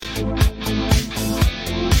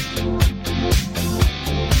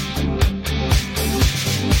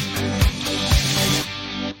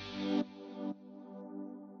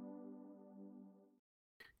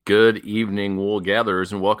Good evening, wool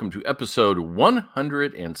gatherers, and welcome to episode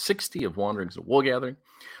 160 of Wanderings of Wool Gathering.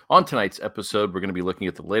 On tonight's episode, we're going to be looking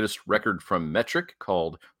at the latest record from Metric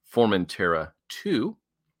called Formentera 2.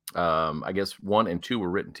 I guess 1 and 2 were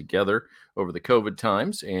written together over the COVID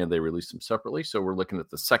times, and they released them separately. So we're looking at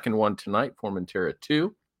the second one tonight, Formentera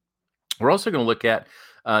 2. We're also going to look at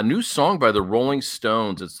a new song by the Rolling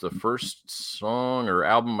Stones. It's the first song or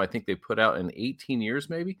album I think they put out in 18 years,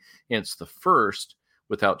 maybe, and it's the first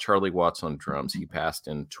without Charlie Watts on drums. He passed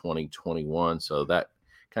in 2021, so that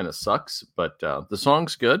kind of sucks, but the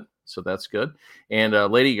song's good, so that's good. And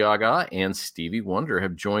Lady Gaga and Stevie Wonder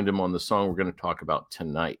have joined him on the song we're going to talk about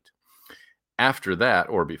tonight. After that,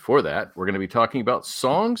 or before that, we're going to be talking about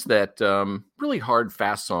songs that, really hard,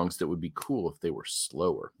 fast songs that would be cool if they were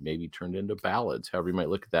slower, maybe turned into ballads, however you might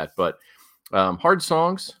look at that. But hard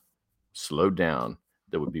songs, slowed down,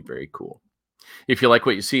 that would be very cool. If you like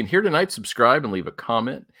what you see and hear tonight, subscribe and leave a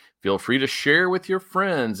comment. Feel free to share with your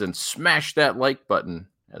friends and smash that like button,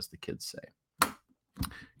 as the kids say.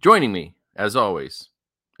 Joining me, as always,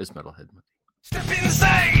 is Metalhead Mundy. Step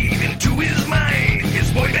inside into his mind.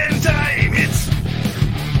 It's boy band time. It's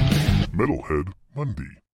Metalhead Mundy.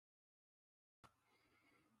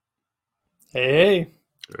 Hey.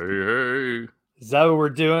 Hey. Is that what we're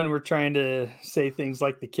doing? We're trying to say things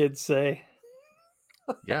like the kids say.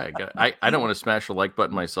 Yeah, I don't want to smash the like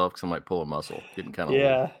button myself because I might pull a muscle. Getting kind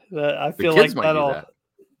of old. I feel like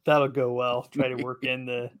that'll go well. Try to work in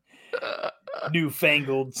the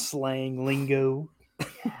newfangled slang lingo.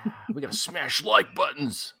 We gotta smash like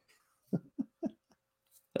buttons.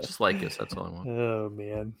 Just like us, that's all I want. Oh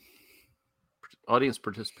man. Audience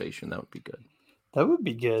participation, that would be good. That would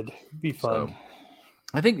be good. It'd be fun. So,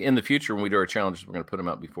 I think in the future when we do our challenges, we're going to put them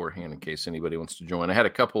out beforehand in case anybody wants to join. I had a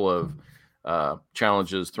couple of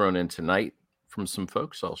challenges thrown in tonight from some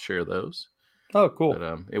folks. I'll share those. Oh, cool.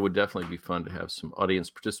 But it would definitely be fun to have some audience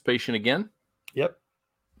participation again. Yep.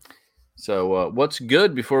 So what's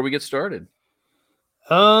good before we get started?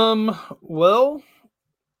 Well,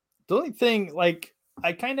 the only thing, like,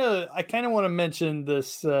 I kind of want to mention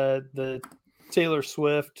this, the Taylor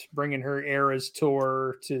Swift bringing her Eras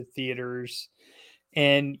tour to theaters.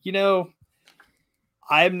 And, you know,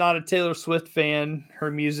 I'm not a Taylor Swift fan.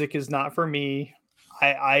 Her music is not for me.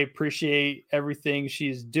 I appreciate everything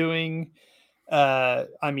she's doing.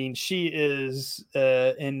 I mean, she is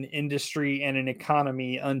an industry and an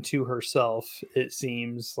economy unto herself, it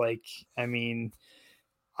seems like. I mean,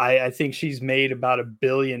 I think she's made about $1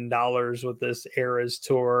 billion with this Eras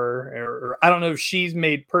tour. Or I don't know if she's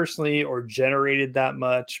made personally or generated that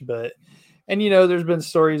much, but... And, you know, there's been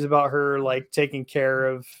stories about her, like, taking care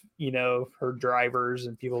of, you know, her drivers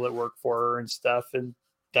and people that work for her and stuff. And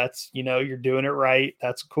that's, you know, you're doing it right.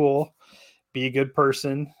 That's cool. Be a good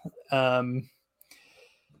person.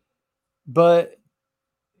 But,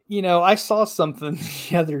 you know, I saw something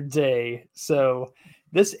the other day. So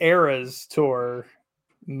this Eras tour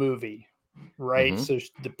movie, right? Mm-hmm. So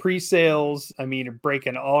the pre-sales, I mean, are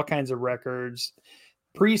breaking all kinds of records.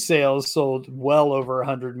 Pre-sales sold well over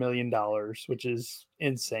 $100 million, which is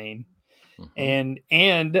insane. Mm-hmm.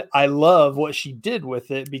 And I love what she did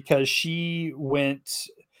with it because she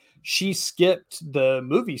skipped the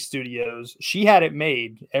movie studios. She had it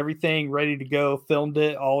made, everything ready to go, filmed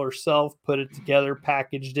it all herself, put it together,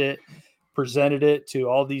 packaged it, presented it to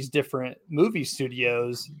all these different movie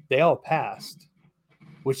studios. They all passed,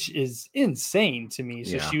 which is insane to me.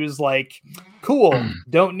 So she was like, cool,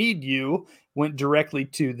 don't need you. Went directly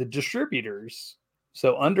to the distributors.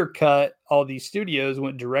 So undercut all these studios,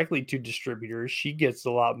 went directly to distributors. She gets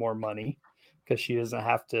a lot more money because she doesn't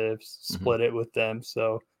have to split it with them.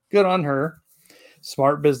 So good on her.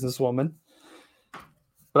 Smart businesswoman.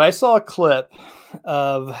 But I saw a clip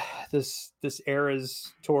of this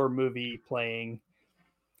Eras tour movie playing,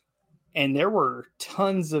 and there were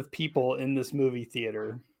tons of people in this movie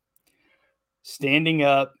theater standing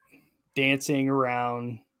up, dancing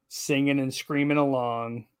around, singing and screaming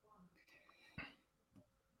along.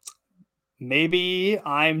 Maybe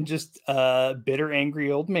I'm just a bitter,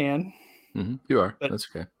 angry old man. Mm-hmm. You are. But that's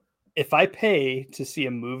okay. If I pay to see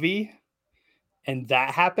a movie and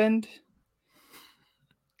that happened,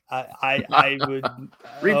 I would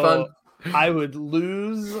refund. I would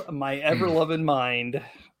lose my ever-loving mind.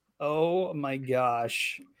 Oh my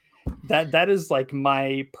gosh. That is like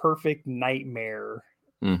my perfect nightmare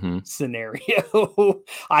scenario.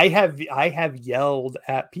 I have yelled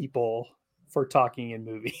at people for talking in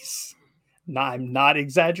movies. I'm not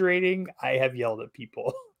exaggerating. I have yelled at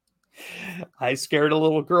people. I scared a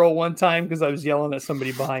little girl one time because I was yelling at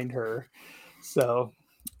somebody behind her. So,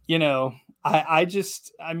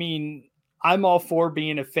 I mean, I'm all for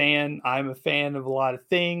being a fan. I'm a fan of a lot of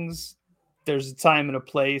things. There's a time and a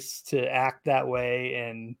place to act that way.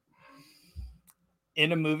 And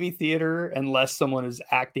in a movie theater, unless someone is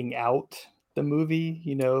acting out the movie,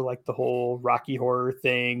 like the whole Rocky Horror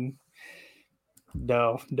thing,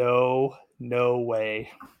 no way.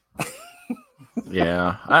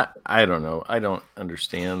 Yeah, I don't know. I don't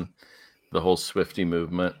understand the whole Swiftie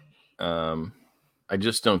movement. I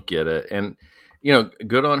just don't get it. And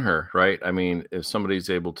good on her, right? I mean, if somebody's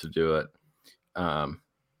able to do it, I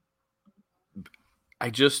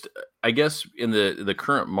guess in the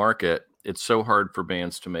current market, it's so hard for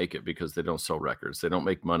bands to make it because they don't sell records. They don't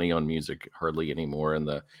make money on music hardly anymore, and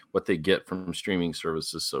what they get from streaming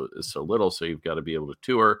services is so little. So you've got to be able to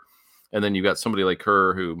tour, and then you've got somebody like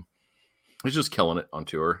her who is just killing it on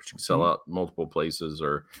tour. She can sell out multiple places,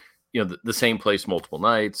 or the same place multiple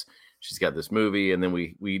nights. She's got this movie, and then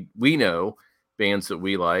we know bands that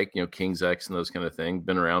we like, King's X and those kind of things,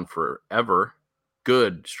 been around forever.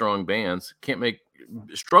 Good, strong bands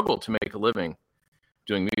struggle to make a living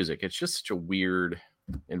doing music. It's just such a weird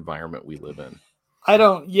environment we live in. I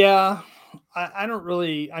don't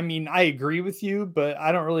really, I mean, I agree with you, but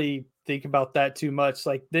I don't really think about that too much.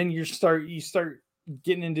 Like then you start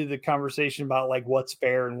getting into the conversation about like what's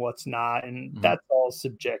fair and what's not. And that's all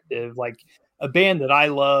subjective. Like a band that I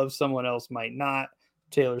love, someone else might not.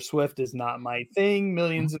 Taylor Swift is not my thing.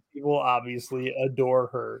 Millions of people obviously adore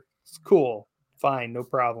her. It's cool. Fine. No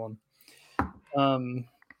problem.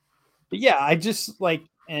 But yeah, I just like,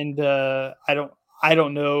 and I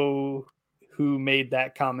don't know who made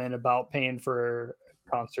that comment about paying for a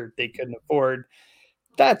concert they couldn't afford.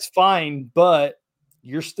 That's fine, but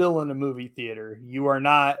you're still in a movie theater. You are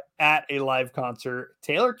not at a live concert.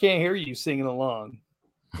 Taylor can't hear you singing along.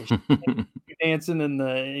 You're dancing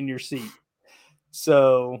in your seat.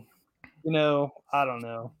 So, I don't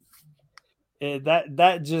know.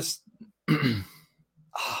 That just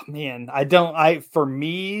oh, man, for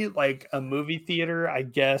me, like a movie theater, I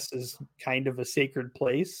guess is kind of a sacred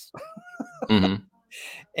place. And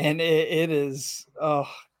it is, oh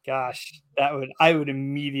gosh, I would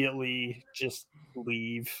immediately just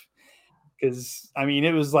leave. Cause I mean,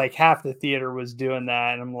 it was like half the theater was doing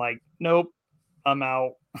that. And I'm like, nope, I'm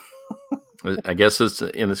out. I guess it's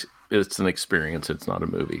an experience. It's not a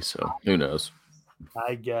movie. So who knows?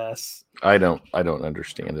 I guess I don't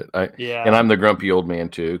understand it. And I'm the grumpy old man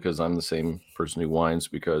too, because I'm the same person who whines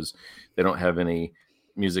because they don't have any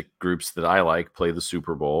music groups that I like play the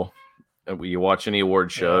Super Bowl. And you watch any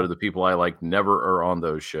award show, the people I like never are on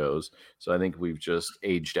those shows. So I think we've just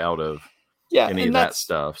aged out of any of that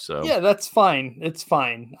stuff. So yeah, that's fine. It's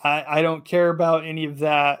fine. I don't care about any of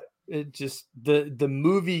that. It just the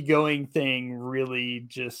movie going thing really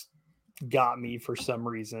just got me for some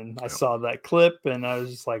reason. I saw that clip and I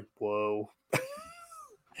was just like, whoa.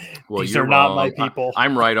 Well, these are not my people.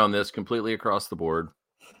 I'm right on this completely across the board.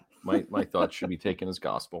 My thoughts should be taken as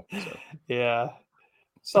gospel. So. Yeah.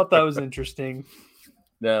 Thought that was interesting.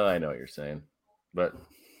 No, I know what you're saying. But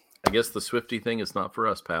I guess the Swiftie thing is not for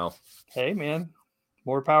us, pal. Hey, man.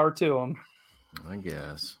 More power to them. I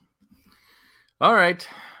guess. All right.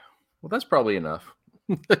 Well, that's probably enough.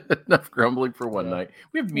 Enough grumbling for one night.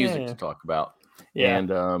 We have music to talk about. Yeah.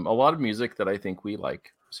 And a lot of music that I think we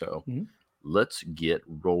like. So let's get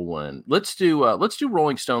rolling. Let's do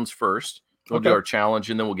Rolling Stones first. We'll do our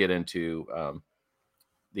challenge, and then we'll get into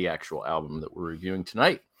the actual album that we're reviewing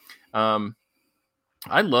tonight. I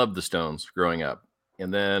loved the Stones growing up.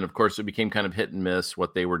 And then, of course, it became kind of hit and miss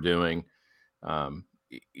what they were doing.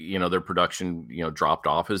 Their production, dropped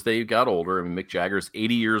off as they got older. I mean, Mick Jagger's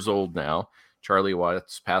 80 years old now. Charlie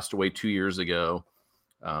Watts passed away 2 years ago.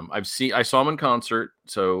 I saw him in concert,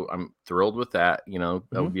 so I'm thrilled with that. That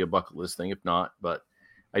would be a bucket list thing if not, but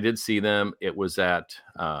I did see them. It was at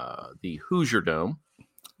the Hoosier Dome.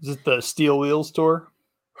 Is it the Steel Wheels tour?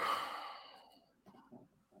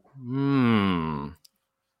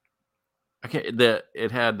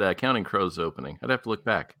 It had Counting Crows opening. I'd have to look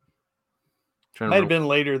back. Might have been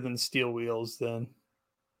later than Steel Wheels then.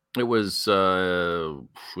 It was it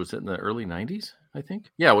in the early 90s, I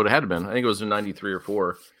think? Yeah, it would have had to been. I think it was in 93 or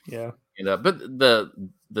 4. Yeah. And, but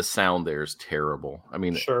the sound there is terrible. I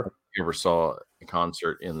mean, sure. I never saw a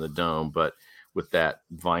concert in the Dome, but with that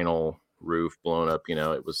vinyl roof blown up,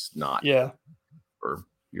 it was not for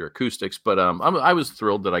your acoustics. But I was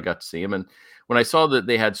thrilled that I got to see him. And when I saw that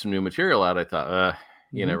they had some new material out, I thought,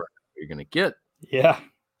 you never know what you're going to get. Yeah.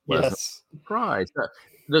 Yes. Surprise.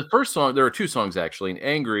 The first song, there are two songs actually, and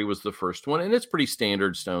Angry was the first one, and it's pretty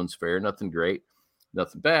standard Stones fare, nothing great,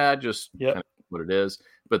 nothing bad, just kind of what it is.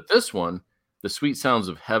 But this one, The Sweet Sounds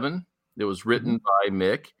of Heaven, it was written by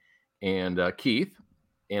Mick and Keith,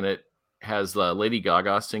 and it has Lady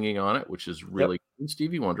Gaga singing on it, which is really cool.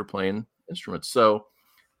 Stevie Wonder playing instruments. So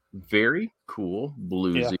very cool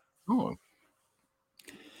bluesy song.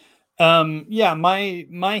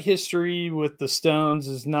 My history with the Stones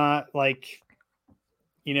is not like,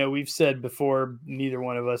 we've said before, neither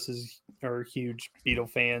one of us are huge Beatle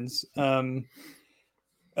fans.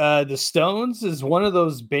 The Stones is one of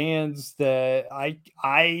those bands that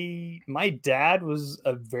my dad was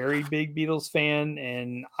a very big Beatles fan,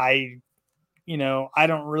 and I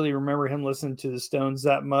don't really remember him listening to the Stones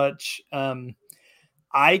that much.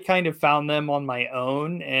 I kind of found them on my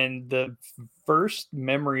own, and the first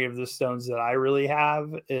memory of the Stones that I really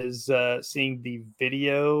have is seeing the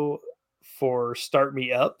video for Start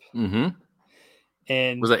Me Up. Mm-hmm.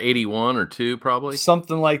 And was that 81 or 2 probably?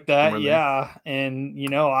 Something like that, yeah. And,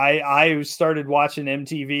 I started watching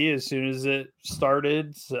MTV as soon as it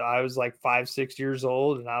started. So I was like 5-6 years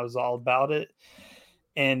old, and I was all about it.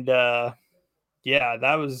 And, that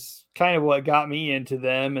was kind of what got me into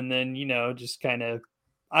them. And then, just kind of,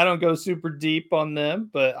 I don't go super deep on them,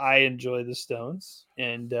 but I enjoy the Stones.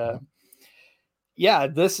 And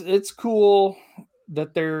it's cool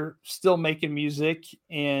that they're still making music,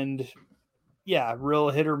 and real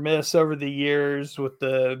hit or miss over the years with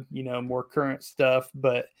the, more current stuff.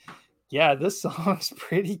 But this song's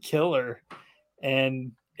pretty killer.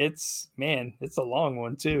 And it's a long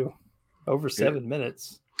one too. Over 7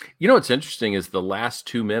 minutes. What's interesting is the last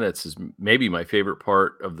 2 minutes is maybe my favorite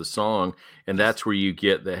part of the song, and that's where you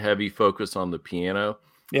get the heavy focus on the piano,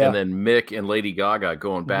 and then Mick and Lady Gaga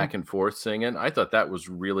going back and forth singing. I thought that was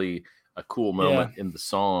really a cool moment in the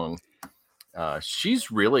song.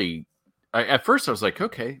 She's really, at first I was like,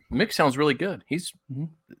 okay, Mick sounds really good. This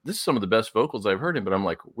is some of the best vocals I've heard him, but I'm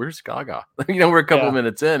like, where's Gaga? We're a couple of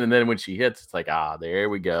minutes in, and then when she hits, it's like, there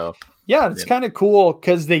we go. Yeah, it's kind of cool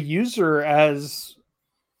because they use her as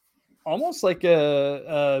almost like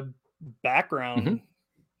a background,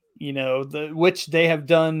 which they have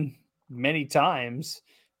done many times,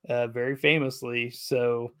 very famously.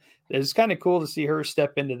 So it's kind of cool to see her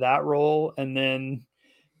step into that role. And then,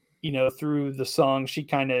 through the song, she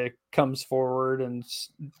kind of comes forward and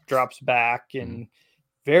drops back, and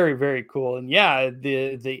very, very cool. And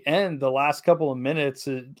the end, the last couple of minutes,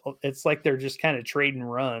 it's like they're just kind of trading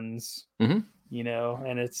runs, and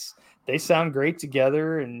they sound great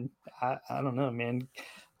together. And I don't know, man.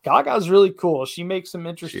 Gaga's really cool. She makes some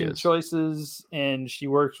interesting choices, and she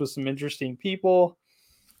works with some interesting people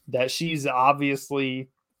that she's obviously,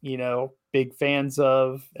 big fans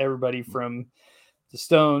of. Everybody from the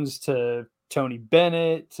Stones to Tony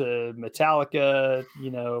Bennett to Metallica,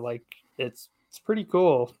 it's pretty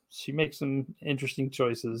cool. She makes some interesting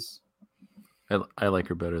choices. I like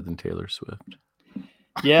her better than Taylor Swift.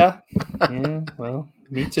 Yeah, well,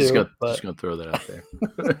 me too. Just gonna throw that out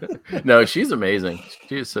there. No, she's amazing.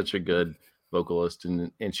 She is such a good vocalist,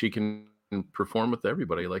 and she can perform with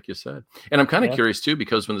everybody, like you said. And I'm kind of curious too,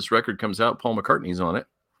 because when this record comes out, Paul McCartney's on it.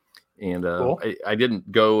 And cool. I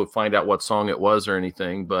didn't go find out what song it was or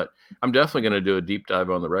anything, but I'm definitely going to do a deep dive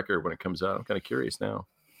on the record when it comes out. I'm kind of curious now.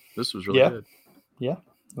 This was really good. Yeah.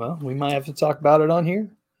 Well, we might have to talk about it on here.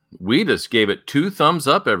 We just gave it 2 thumbs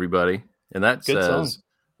up, everybody. And that good says song.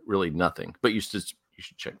 Really nothing, but you should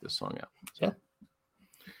check this song out. So. Yeah.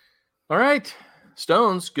 All right.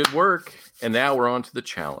 Stones, good work. And now we're on to the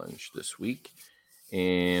challenge this week.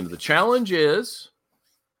 And the challenge is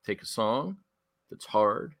take a song that's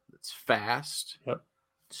hard, that's fast,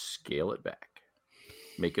 scale it back.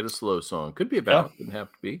 Make it a slow song. Could be a ballad, doesn't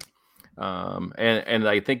have to be. And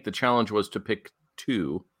I think the challenge was to pick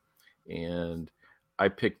 2. And I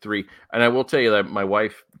picked 3. And I will tell you that my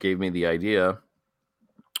wife gave me the idea.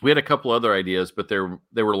 We had a couple other ideas, but they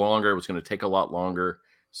were longer. It was going to take a lot longer.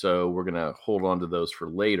 So we're going to hold on to those for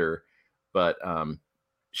later. But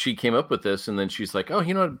she came up with this, and then she's like, oh,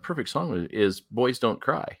 a perfect song is Boys Don't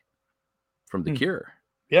Cry from The Cure.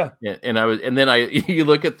 Yeah. You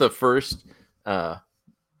look at the first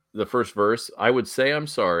verse. I would say I'm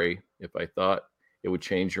sorry if I thought it would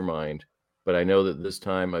change your mind, but I know that this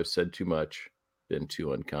time I've said too much, been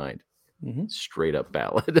too unkind. Straight up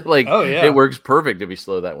ballad. It works perfect if you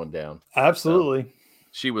slow that one down. Absolutely. So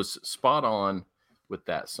she was spot on with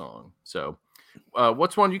that song. So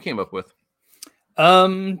what's one you came up with?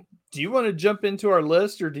 Do you want to jump into our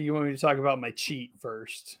list, or do you want me to talk about my cheat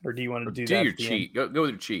first, or do you want to do that? Your cheat. Go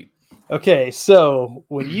with your cheat. Okay. So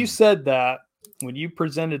when you said that, when you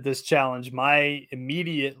presented this challenge, my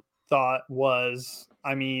immediate thought was,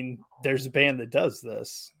 I mean, there's a band that does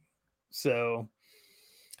this. So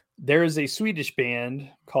there is a Swedish band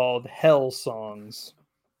called Hell Songs.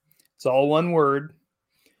 It's all one word,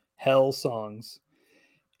 Hell Songs.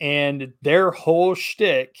 And their whole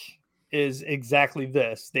shtick is exactly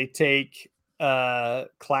this. They take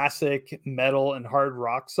classic metal and hard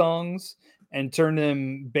rock songs and turn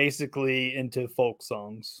them basically into folk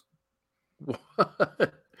songs.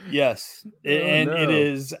 What? Yes, and no. it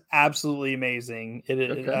is absolutely amazing. It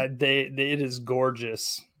is Okay. it is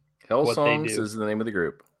gorgeous. Hell what they Songs do. is the name of the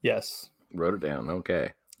group. Yes, Wrote it down.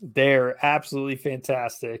 Okay. they're absolutely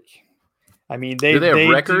fantastic. I mean, Do they have they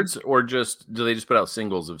records or do they just put out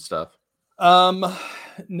singles of stuff?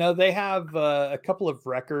 No, they have a couple of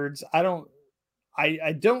records. I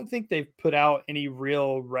don't think they've put out any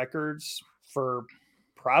real records for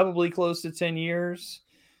probably close to 10 years.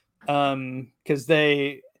 Because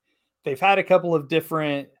they've had a couple of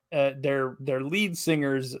different their lead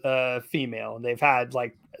singer's female, and they've had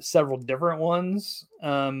like several different ones.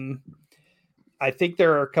 I think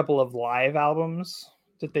there are a couple of live albums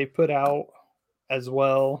that they put out as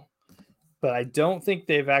well, but I don't think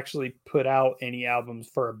they've actually put out any albums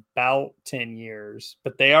for about 10 years.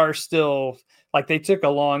 But they are still, like, they took a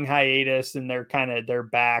long hiatus and they're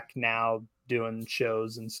back now doing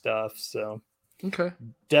shows and stuff. So Okay.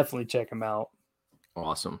 definitely check them out.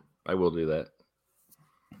 Awesome. I will do that.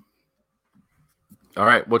 All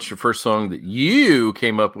right. What's your first song that you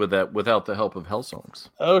came up with that without the help of Hell Songs?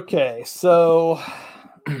 Okay. So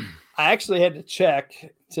I actually had to check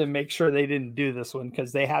to make sure they didn't do this one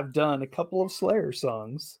because they have done a couple of Slayer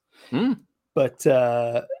songs. But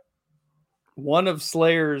one of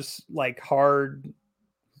Slayer's like hard,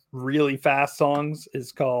 really fast songs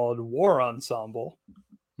is called War Ensemble.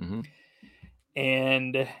 Mm-hmm.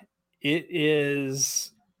 And it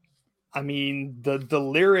is, I mean, the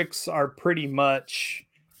lyrics are pretty much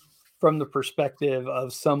from the perspective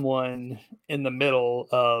of someone in the middle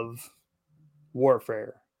of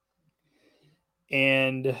warfare.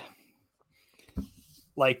 And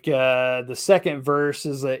like the second verse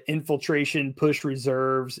is an infiltration, push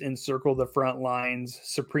reserves, encircle the front lines,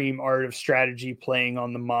 supreme art of strategy playing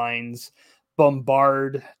on the minds,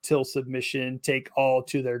 bombard till submission, take all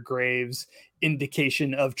to their graves,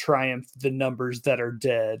 indication of triumph, the numbers that are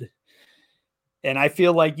dead. And I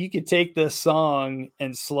feel like you could take this song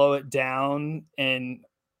and slow it down and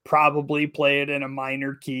probably play it in a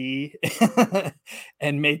minor key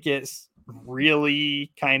and make it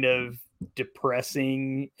really kind of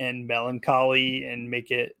depressing and melancholy and make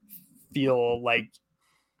it feel like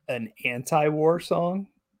an anti-war song.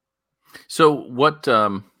 So what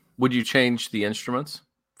would you change the instruments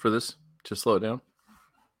for this to slow it down?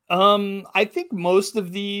 I think most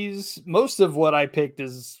of what I picked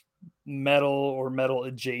is metal or metal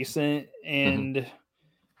adjacent, and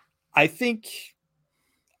I think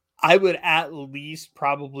I would at least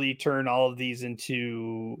probably turn all of these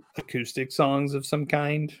into acoustic songs of some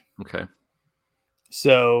kind. Okay.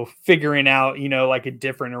 So figuring out, like a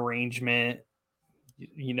different arrangement,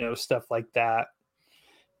 stuff like that,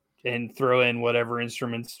 and throw in whatever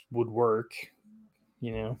instruments would work,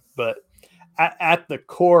 but at the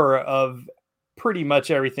core of pretty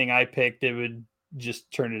much everything I picked, it would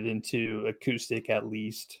just turn it into acoustic at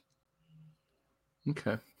least.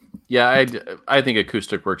 Okay. Yeah, I think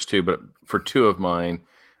acoustic works too, but for two of mine,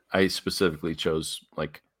 I specifically chose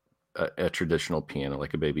like a traditional piano,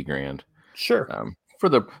 like a baby grand. Sure. For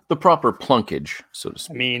the proper plunkage, so to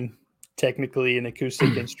speak. I mean, technically an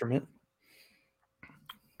acoustic instrument.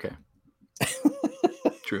 Okay.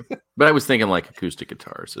 True. But I was thinking like acoustic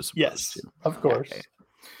guitars. Yes, of course. Okay.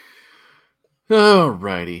 All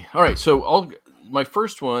righty. All right. So my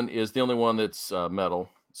first one is the only one that's metal.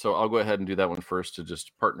 So I'll go ahead and do that one first to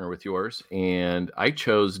just partner with yours. And I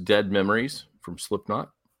chose Dead Memories from Slipknot.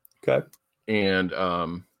 Okay. And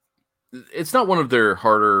it's not one of their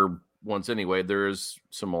harder ones anyway. There is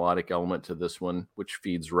some melodic element to this one, which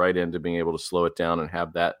feeds right into being able to slow it down and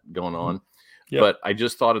have that going on. Yep. But I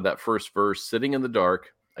just thought of that first verse, sitting in the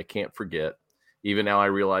dark, I can't forget. Even now I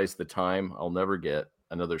realize the time I'll never get.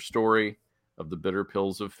 Another story of the bitter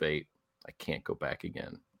pills of fate. I can't go back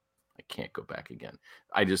again. I can't go back again.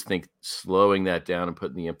 I just think slowing that down and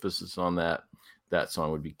putting the emphasis on that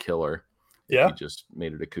song would be killer. Yeah. If you just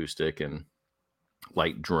made it acoustic and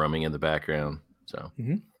light drumming in the background. So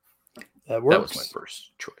that works. That was my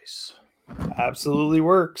first choice. Absolutely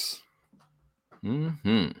works.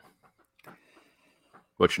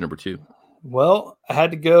 What's your number two? Well, I had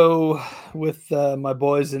to go with my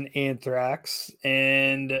boys in Anthrax,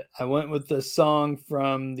 and I went with the song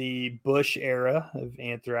from the Bush era of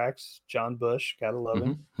Anthrax, John Bush. Gotta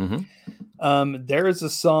love him. There is a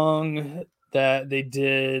song that they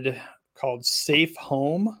did called Safe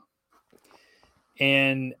Home.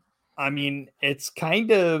 And I mean, it's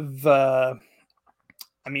kind of,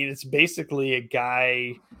 it's basically a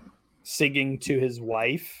guy singing to his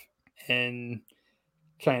wife and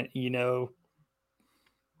kind of,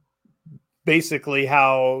 basically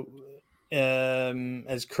how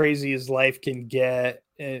as crazy as life can get,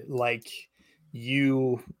 like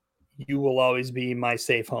you will always be my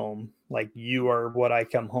safe home. Like you are what I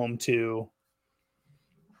come home to.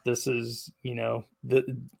 This is,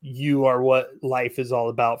 you are what life is all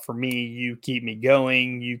about for me. You keep me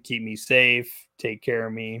going, you keep me safe, take care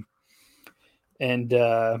of me. And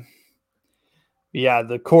yeah,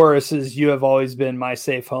 the chorus is, you have always been my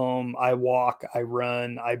safe home. I walk, I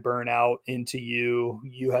run, I burn out into you.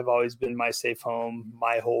 You have always been my safe home.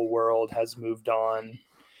 My whole world has moved on.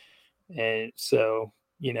 And so,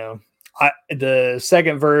 the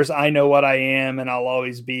second verse, I know what I am and I'll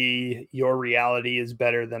always be. Your reality is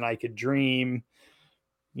better than I could dream.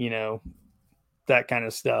 That kind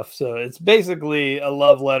of stuff. So it's basically a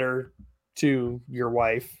love letter to your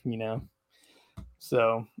wife,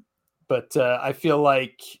 So, but I feel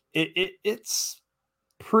like it's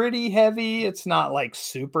pretty heavy. It's not like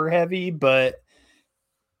super heavy, but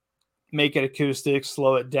make it acoustic,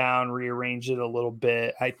 slow it down, rearrange it a little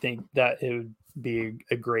bit. I think that it would be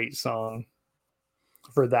a great song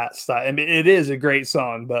for that style. I mean, it is a great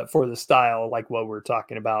song, but for the style, like what we're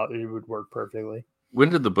talking about, it would work perfectly. When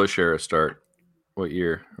did the Bush era start? What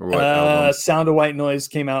year or what album? Sound of White Noise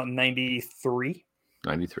came out in 93.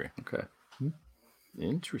 93. Okay.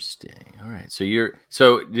 Interesting. All right. So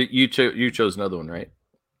you chose another one, right?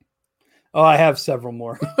 Oh, I have several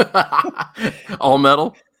more. All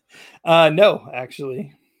metal? No,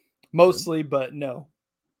 actually. Mostly, but no.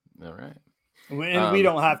 All right. And we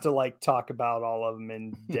don't have to like talk about all of them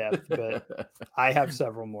in depth, but I have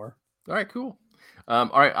several more. All right, cool. All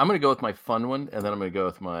right, I'm going to go with my fun one, and then I'm going to go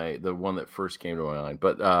with the one that first came to my mind.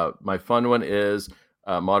 But my fun one is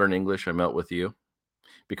Modern English, I Melt With You,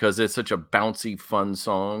 because it's such a bouncy, fun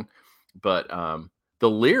song. But the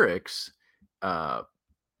lyrics, for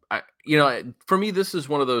me, this is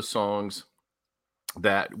one of those songs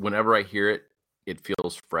that whenever I hear it, it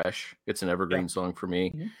feels fresh. It's an evergreen song for me.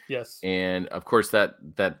 Mm-hmm. Yes. And of course, that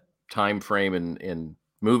time frame in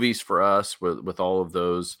movies for us with all of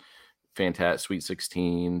those fantastic Sweet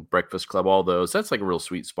 16, Breakfast Club, all those, that's like a real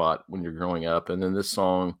sweet spot when you're growing up. And then this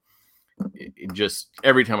song, it just,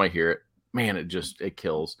 every time I hear it, man, it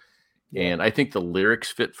kills. Yeah. And I think the lyrics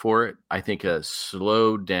fit for it. I think a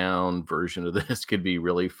slowed down version of this could be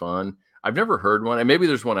really fun. I've never heard one, and maybe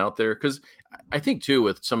there's one out there, because I think too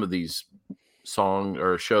with some of these song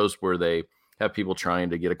or shows where they have people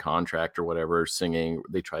trying to get a contract or whatever singing,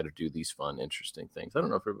 they try to do these fun, interesting things. I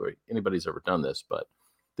don't know if anybody's ever done this, but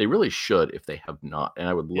they really should if they have not. And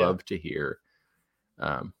I would love to hear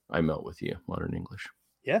I Melt With You, Modern English.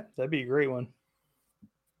 Yeah, that'd be a great one.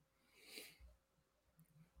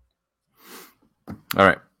 All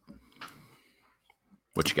right.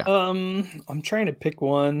 What you got? I'm trying to pick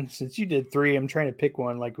one. Since you did 3, I'm trying to pick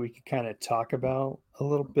one like we could kind of talk about a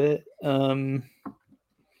little bit.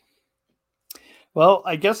 Well,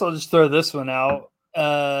 I guess I'll just throw this one out.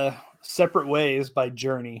 Separate Ways by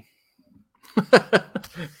Journey.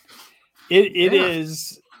 It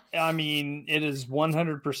is, I mean, it is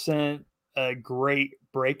 100% a great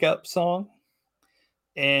breakup song.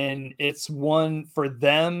 And it's one for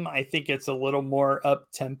them. I think it's a little more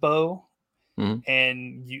up tempo. Mm-hmm.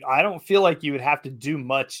 And I don't feel like you would have to do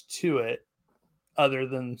much to it other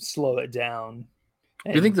than slow it down.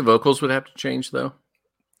 Do you think the vocals would have to change though?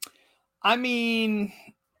 I mean,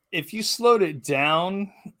 if you slowed it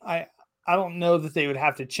down, I don't know that they would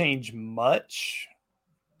have to change much,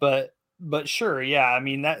 but sure. Yeah. I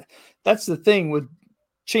mean, that's the thing with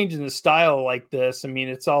changing the style like this. I mean,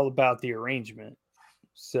 it's all about the arrangement.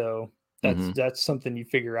 So that's something you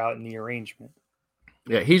figure out in the arrangement.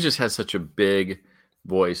 Yeah, he just has such a big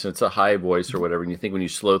voice. It's a high voice or whatever. And you think when you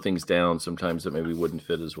slow things down, sometimes it maybe wouldn't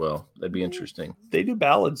fit as well. That'd be interesting. They do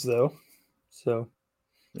ballads though. So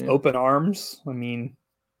Open Arms. I mean,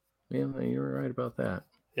 yeah, you're right about that.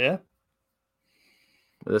 Yeah.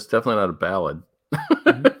 That's definitely not a ballad.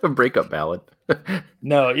 A breakup ballad.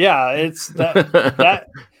 No, yeah, it's that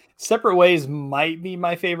Separate Ways might be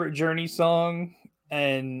my favorite Journey song.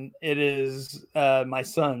 And it is my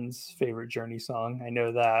son's favorite Journey song. I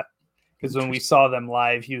know that because when we saw them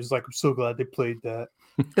live, he was like, "I'm so glad they played that."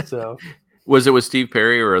 So Was it with Steve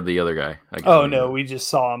Perry or the other guy? Oh no, we just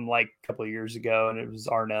saw him like a couple of years ago, and it was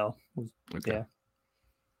Arnell. Okay. Yeah,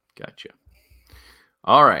 Gotcha.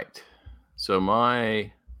 All right. So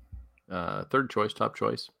my third choice, top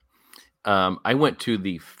choice. I went to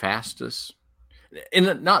the fastest,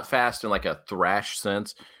 not fast in like a thrash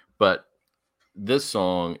sense, but this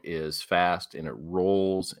song is fast and it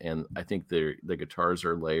rolls, and I think the guitars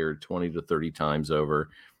are layered 20 to 30 times over.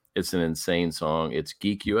 It's an insane song. It's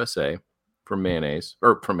Geek USA from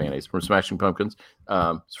from Smashing Pumpkins,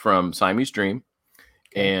 from Siamese Dream.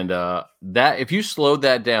 okay. And that, if you slowed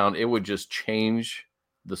that down, it would just change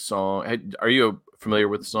the song. Are you familiar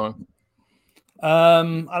with the song?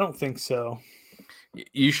 I don't think so.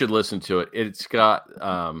 You should listen to it. It's got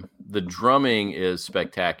the drumming is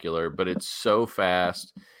spectacular, but it's so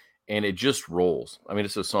fast and it just rolls. I mean,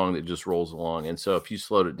 it's a song that just rolls along. And so if you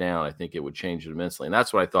slowed it down, I think it would change it immensely. And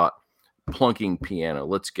that's what I thought. Plunking piano.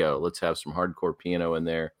 Let's go. Let's have some hardcore piano in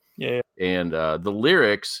there. Yeah. And the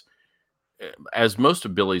lyrics, as most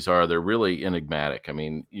of Billy's are, they're really enigmatic. I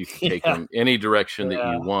mean, you can take them any direction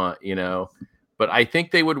that you want, but I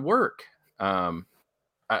think they would work.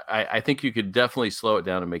 I think you could definitely slow it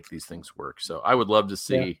down and make these things work. So I would love to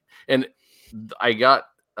see. Yeah. And I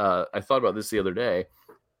thought about this the other day.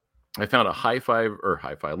 I found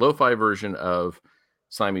a lo-fi version of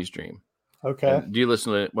Siamese Dream. Okay. And do you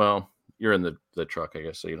listen to it? Well, you're in the truck, I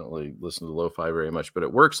guess, so you don't really listen to lo-fi very much, but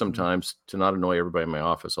it works sometimes to not annoy everybody in my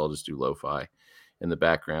office. I'll just do lo-fi in the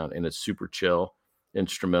background, and it's super chill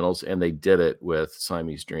instrumentals, and they did it with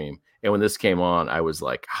Siamese Dream. And when this came on, I was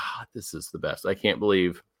like, this is the best. I can't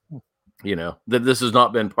believe, that this has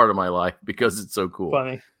not been part of my life because it's so cool.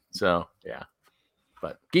 Funny. So, yeah.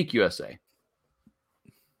 But Geek USA.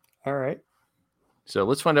 All right. So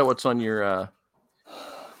let's find out what's on your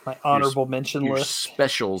my honorable mention list.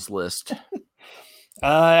 Specials list.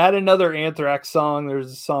 I had another Anthrax song.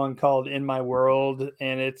 There's a song called In My World,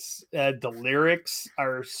 and it's the lyrics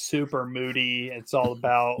are super moody. It's all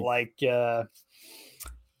about like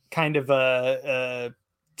kind of a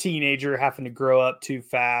teenager having to grow up too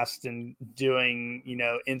fast and doing,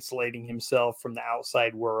 insulating himself from the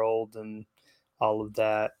outside world and all of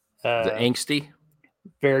that. The angsty?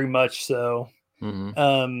 Very much so.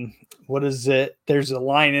 Mm-hmm. What is it? There's a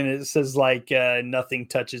line in it that says like nothing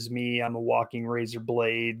touches me, I'm a walking razor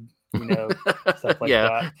blade, stuff like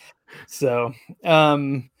that. So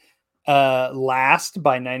Last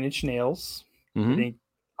by Nine Inch Nails. Mm-hmm.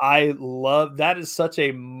 I love that. Is such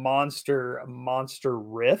a monster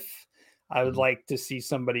riff. I would like to see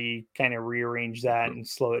somebody kind of rearrange that and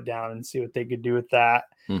slow it down and see what they could do with that.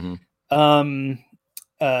 Mm-hmm.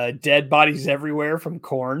 Dead Bodies Everywhere from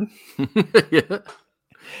Korn. Yeah.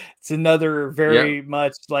 It's another very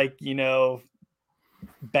much like,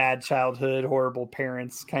 bad childhood, horrible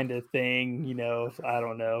parents kind of thing. I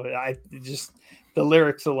don't know. The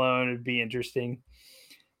lyrics alone would be interesting.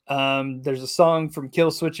 There's a song from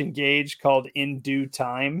Killswitch Engage called In Due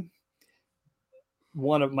Time.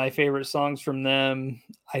 One of my favorite songs from them.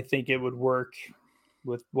 I think it would work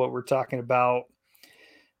with what we're talking about.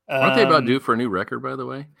 Aren't they about due for a new record, by the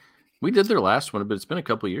way? We did their last one, but it's been a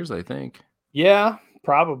couple of years, I think. Yeah,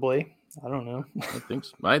 probably. I don't know. I think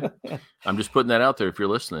so. I'm just putting that out there. If you're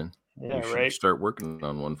listening, yeah, you should start working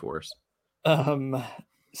on one for us.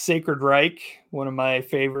 Sacred Reich, one of my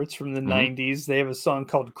favorites from the 90s. They have a song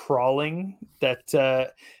called Crawling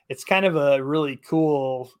that it's kind of a really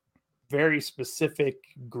cool, very specific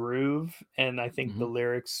groove. And I think the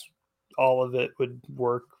lyrics, all of it would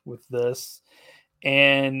work with this.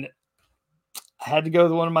 And I had to go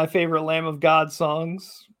with one of my favorite Lamb of God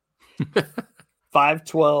songs,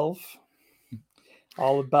 512.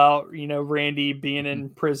 All about, Randy being in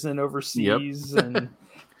prison overseas. And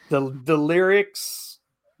the lyrics,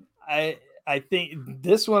 I think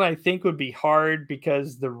this one would be hard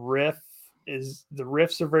because the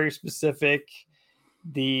riffs are very specific.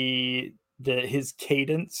 His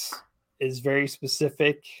cadence is very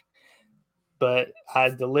specific. But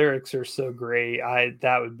the lyrics are so great.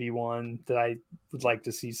 That would be one that I would like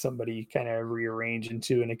to see somebody kind of rearrange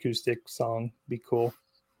into an acoustic song. Be cool.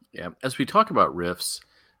 Yeah. As we talk about riffs,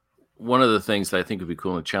 one of the things that I think would be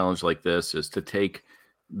cool in a challenge like this is to take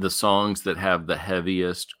the songs that have the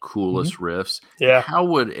heaviest, coolest riffs. Yeah. How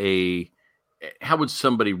would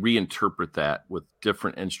somebody reinterpret that with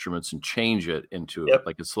different instruments and change it into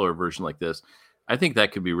like a slower version like this? I think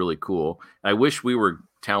that could be really cool. I wish we were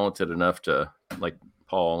talented enough to like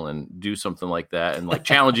Paul and do something like that and like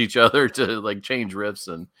challenge each other to like change riffs.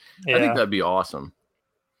 And I think that'd be awesome.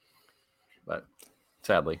 But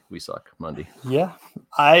sadly, we suck, Mundy. Yeah,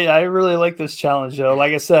 I really like this challenge though.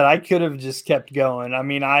 Like I said, I could have just kept going. I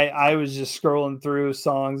mean, I was just scrolling through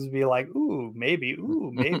songs and be like, ooh, maybe,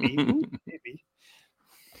 ooh, maybe, ooh, maybe.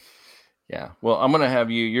 Yeah. Well, I'm going to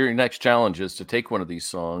have you, your next challenge is to take one of these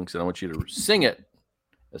songs and I want you to sing it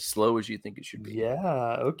as slow as you think it should be.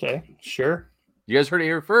 Yeah, okay, sure. You guys heard it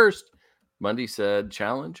here first. Mundy said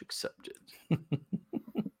challenge accepted.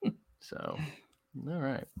 So, all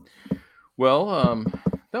right. Well,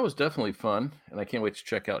 that was definitely fun. And I can't wait to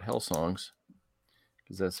check out Hell Songs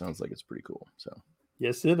because that sounds like it's pretty cool. So,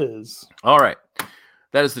 yes, it is. All right.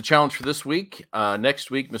 That is the challenge for this week. Next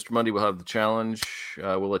week, Mr. Mundy will have the challenge.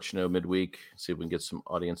 We'll let you know midweek, see if we can get some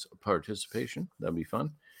audience participation. That'd be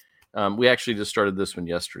fun. We actually just started this one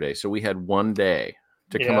yesterday, so we had one day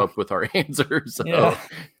to come up with our answers. So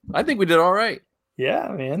I think we did all right. Yeah,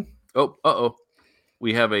 man. Oh,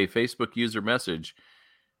 we have a Facebook user message,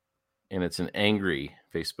 and it's an angry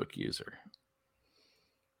Facebook user.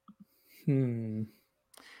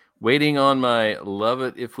 Waiting on my Love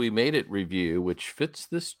It If We Made It review, which fits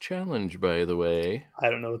this challenge, by the way. I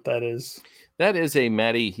don't know what that is. That is a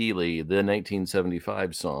Matty Healy, the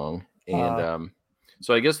 1975 song. And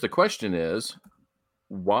so I guess the question is,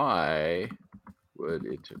 why would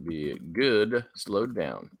it be good slowed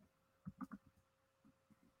down?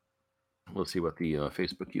 We'll see what the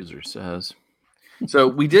Facebook user says. So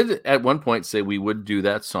we did at one point say we would do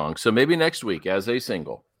that song. So maybe next week as a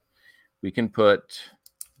single, we can put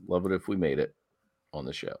Love It If We Made It on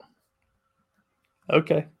the show.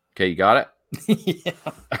 Okay, you got it? Yeah.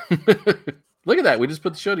 Look at that. We just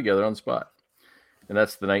put the show together on the spot. And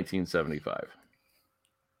that's the 1975,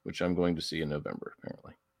 which I'm going to see in November,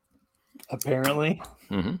 apparently.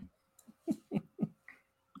 Mm-hmm.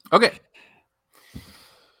 Okay.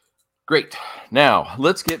 Great. Now,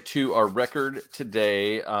 let's get to our record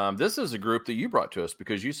today. This is a group that you brought to us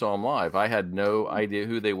because you saw them live. I had no idea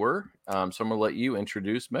who they were. So I'm going to let you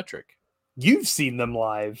introduce Metric. You've seen them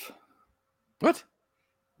live. What?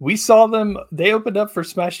 We saw them. They opened up for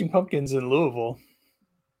Smashing Pumpkins in Louisville.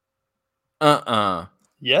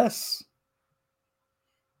 Yes.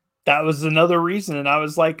 That was another reason. And I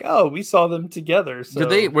was like, oh, we saw them together. So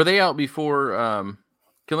were they out before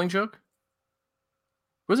Killing Joke?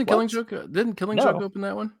 Wasn't Killing Joke? Didn't Killing Joke open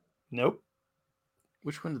that one? Nope.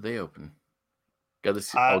 Which one did they open? God,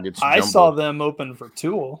 this all gets jumbled. I saw them open for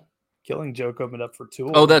Tool. Killing Joke opened up for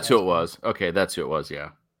Tool. Oh, that's who it was. Okay, that's who it was.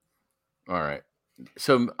 Yeah. All right.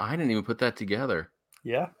 So I didn't even put that together.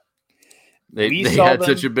 Yeah. They had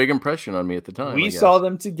such a big impression on me at the time. We saw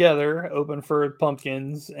them together open for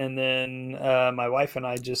Pumpkins, and then my wife and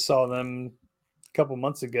I just saw them a couple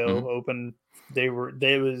months ago open. They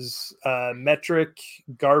was Metric,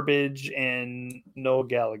 Garbage, and Noel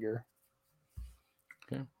Gallagher.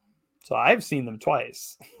 Okay. So I've seen them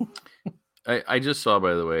twice. I just saw,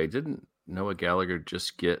 by the way, didn't Noah Gallagher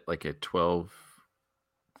just get like a 12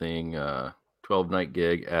 night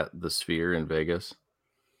gig at the Sphere in Vegas?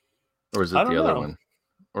 Or is it the other one?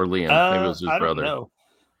 Or Liam? Maybe it was his brother. I don't know.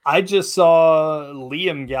 I just saw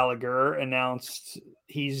Liam Gallagher announced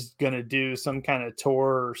he's going to do some kind of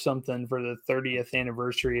tour or something for the 30th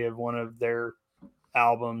anniversary of one of their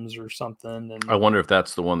albums or something. And I wonder if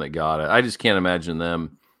that's the one that got it. I just can't imagine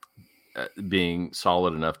them being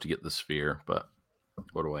solid enough to get the Sphere, but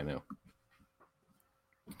what do I know?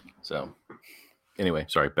 So anyway,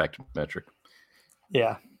 sorry, back to Metric.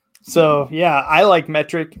 Yeah. So yeah, I like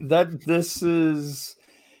Metric.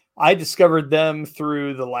 I discovered them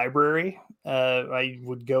through the library. I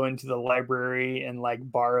would go into the library and like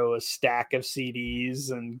borrow a stack of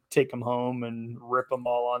CDs and take them home and rip them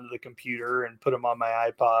all onto the computer and put them on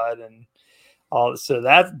my iPod and all. So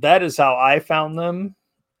that is how I found them.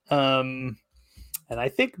 And I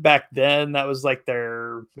think back then that was like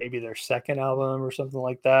maybe their second album or something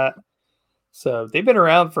like that. So they've been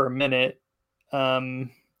around for a minute.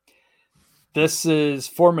 This is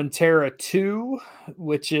Formentera 2,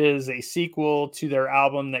 which is a sequel to their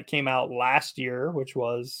album that came out last year, which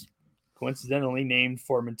was coincidentally named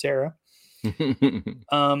Formentera.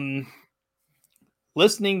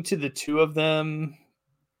 Listening to the two of them,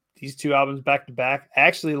 these two albums back to back, I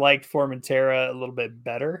actually liked Formentera a little bit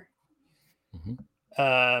better.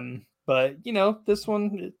 But, this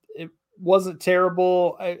one, it wasn't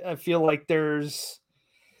terrible. I feel like there's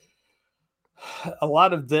a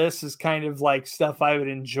lot of this is kind of like stuff I would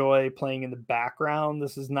enjoy playing in the background.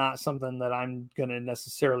 This is not something that I'm going to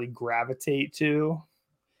necessarily gravitate to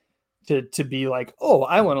be like, oh,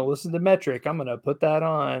 I want to listen to Metric. I'm going to put that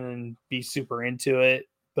on and be super into it.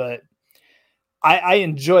 But I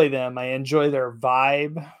enjoy them. I enjoy their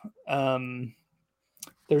vibe.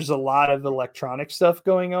 there's a lot of electronic stuff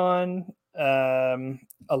going on,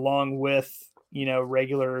 along with,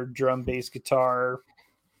 regular drum, bass, guitar,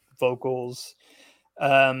 vocals.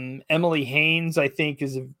 Emily Haynes, I think,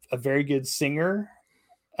 is a very good singer.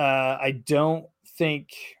 I don't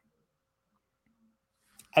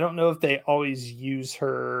know if they always use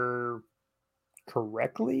her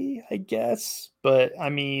correctly, I guess, but I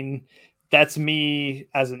mean, that's me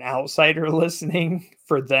as an outsider listening.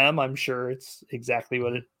 For them, I'm sure it's exactly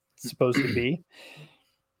what it's supposed to be.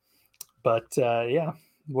 But yeah,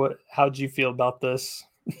 how'd you feel about this?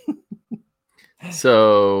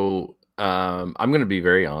 So I'm going to be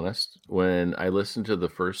very honest. When I listened to the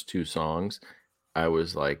first two songs, I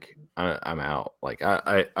was like, I'm out. Like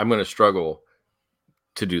I'm going to struggle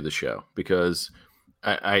to do the show because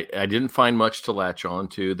I didn't find much to latch on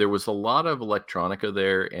to. There was a lot of electronica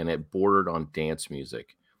there, and it bordered on dance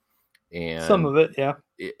music. And some of it, yeah,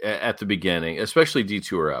 at the beginning, especially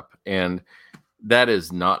Detour Up, and that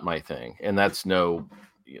is not my thing. And that's no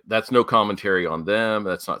commentary on them.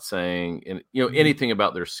 That's not saying anything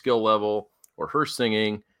about their skill level or her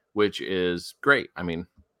singing, which is great. I mean,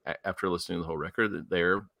 after listening to the whole record,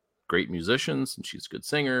 they're great musicians, and she's a good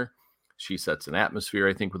singer. She sets an atmosphere,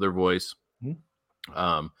 I think, with her voice.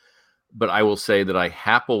 But I will say that I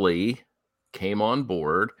happily came on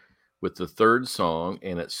board with the third song,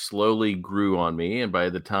 and it slowly grew on me. And by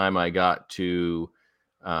the time I got to,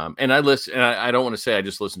 and I listened, and I don't want to say I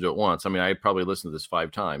just listened to it once. I mean, I probably listened to this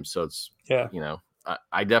 5 times. So it's,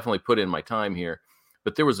 I definitely put in my time here.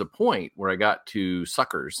 But there was a point where I got to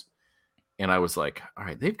Suckers, and I was like, all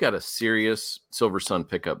right, they've got a serious Silver Sun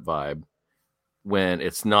pickup vibe when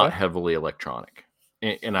it's not heavily electronic.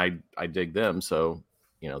 And I dig them. So,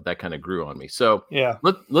 that kind of grew on me. So yeah,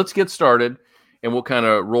 let's get started, and we'll kind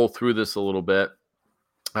of roll through this a little bit.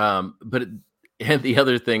 And the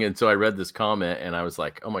other thing, and so I read this comment, and I was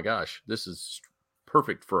like, oh my gosh, this is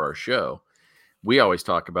perfect for our show. We always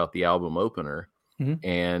talk about the album opener,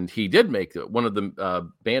 and he did make one of the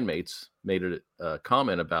bandmates made a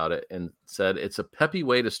comment about it and said it's a peppy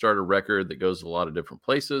way to start a record that goes a lot of different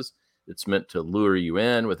places. It's meant to lure you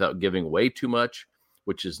in without giving away too much,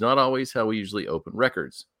 which is not always how we usually open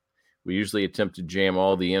records. We usually attempt to jam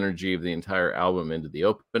all the energy of the entire album into the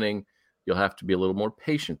opening. You'll have to be a little more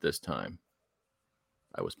patient this time.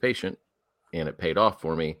 I was patient, and it paid off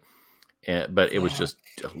for me. But it was just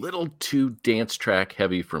a little too dance track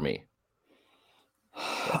heavy for me.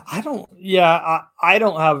 I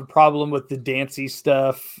don't have a problem with the dancey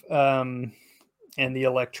stuff and the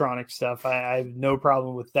electronic stuff. I have no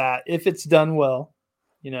problem with that if it's done well,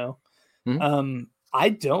 I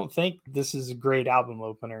don't think this is a great album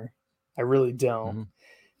opener. I really don't.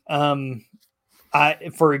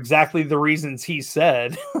 For exactly the reasons he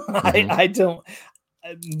said, I don't.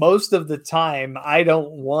 Most of the time, I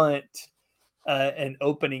don't want an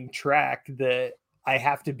opening track that I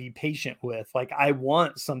have to be patient with. Like, I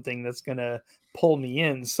want something that's going to pull me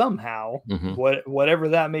in somehow, whatever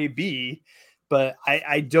that may be. But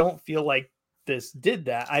I don't feel like this did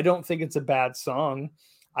that. I don't think it's a bad song.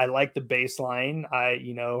 I like the bass line.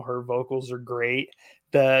 Her vocals are great.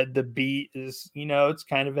 The beat is, it's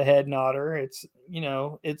kind of a head nodder. It's,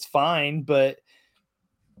 it's fine, but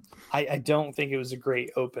I don't think it was a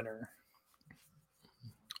great opener.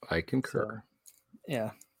 I concur. So,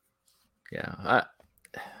 yeah.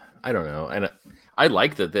 I don't know. And I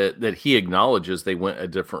like that he acknowledges they went a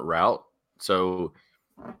different route. So,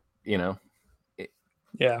 kind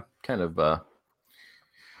of,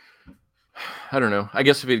 I don't know. I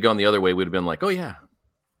guess if he'd gone the other way, we'd have been like, oh yeah,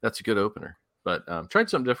 that's a good opener. But tried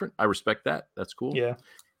something different. I respect that. That's cool. Yeah.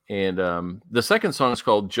 And the second song is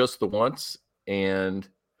called Just the Once, and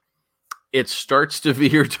it starts to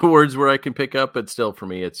veer towards where I can pick up, but still for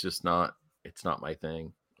me, it's not my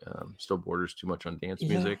thing. Still borders too much on dance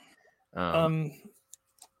music. I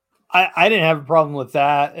didn't have a problem with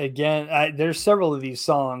that. Again, there's several of these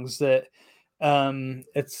songs that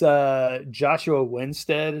it's Joshua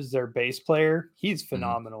Winstead is their bass player. He's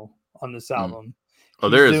phenomenal on this album. Oh,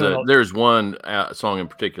 there's one song in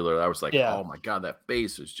particular that I was like, oh my God, that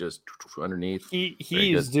bass is just underneath. He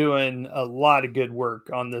is doing a lot of good work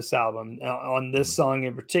on this album. On this song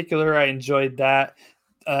in particular, I enjoyed that.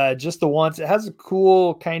 Just the Once. It has a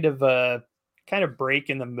cool kind of break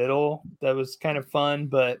in the middle that was kind of fun,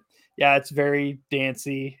 but yeah, it's very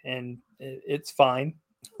dancey and it's fine.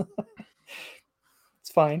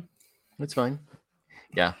 It's fine. It's fine.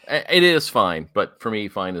 Yeah, it is fine, but for me,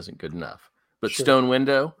 fine isn't good enough. But sure. Stone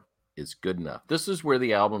Window is good enough. This is where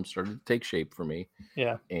the album started to take shape for me.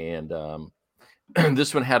 Yeah. And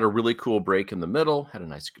this one had a really cool break in the middle, had a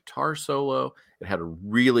nice guitar solo. It had a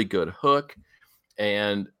really good hook.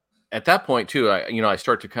 And at that point too, I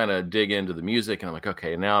start to kind of dig into the music, and I'm like,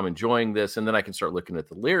 okay, now I'm enjoying this, and then I can start looking at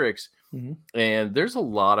the lyrics, and there's a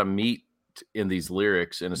lot of meat in these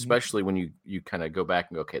lyrics, and especially when you kind of go back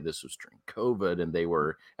and go, okay, this was during COVID, and they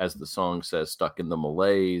were, as the song says, stuck in the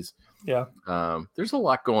malaise. Yeah. There's a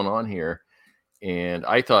lot going on here, and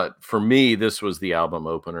I thought for me this was the album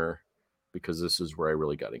opener because this is where I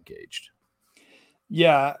really got engaged.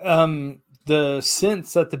 Yeah. The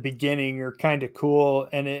synths at the beginning are kind of cool,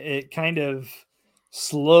 and it kind of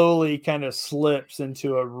slowly kind of slips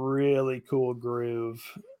into a really cool groove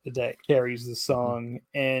that carries the song.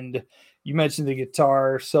 And you mentioned the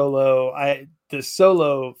guitar solo. The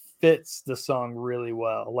solo fits the song really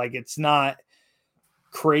well. Like, it's not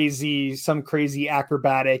some crazy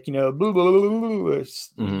acrobatic, blah, blah, blah, blah,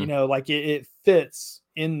 blah, like it fits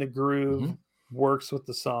in the groove, works with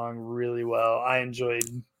the song really well. I enjoyed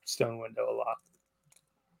Stone Window a lot.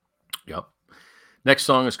 Yep. Next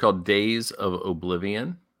song is called Days of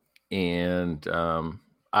Oblivion. And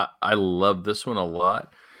I love this one a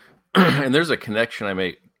lot. And there's a connection I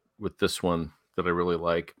make with this one that I really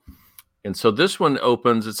like. And so this one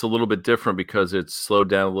opens, it's a little bit different because it's slowed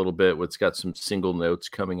down a little bit. It's got some single notes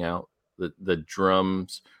coming out. The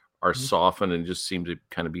drums are softened and just seem to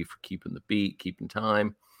kind of be for keeping the beat, keeping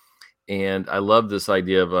time. And I love this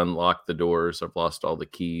idea of unlock the doors. I've lost all the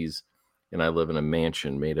keys and I live in a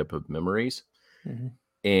mansion made up of memories.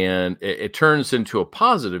 And it turns into a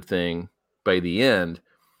positive thing by the end.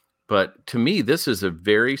 But to me, this is a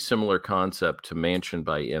very similar concept to Mansion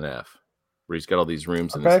by NF, where he's got all these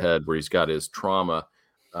rooms in his head, where he's got his trauma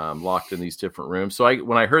locked in these different rooms. So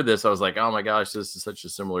when I heard this, I was like, oh my gosh, this is such a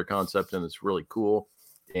similar concept, and it's really cool.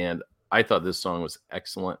 And I thought this song was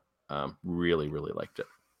excellent. Really, really liked it.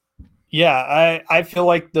 Yeah, I feel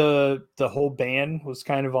like the whole band was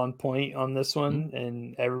kind of on point on this one,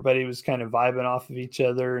 and everybody was kind of vibing off of each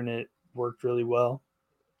other, and it worked really well.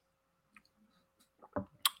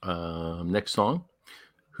 Next song,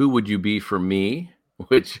 Who Would You Be For Me?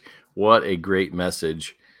 What a great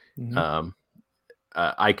message.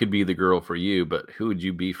 I could be the girl for you, but who would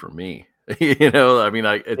you be for me? It's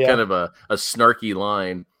kind of a snarky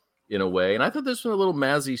line in a way. And I thought this was a little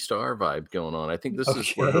Mazzy Star vibe going on. I think this is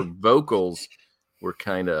where her vocals were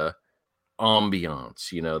kind of ambiance.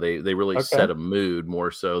 They really set a mood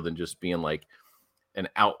more so than just being like an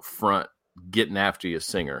out front getting after you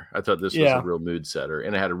singer. I thought this was a real mood setter,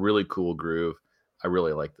 and it had a really cool groove. I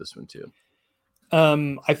really like this one too.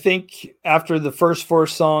 I think after the first 4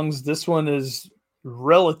 songs, this one is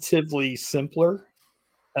relatively simpler.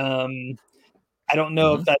 I don't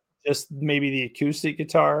know if that's just maybe the acoustic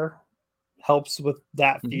guitar helps with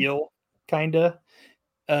that feel, kind of.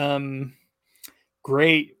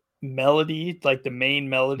 Great melody, like the main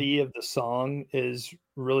melody of the song is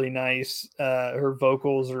really nice. Her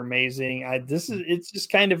vocals are amazing. It's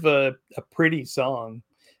just kind of a pretty song.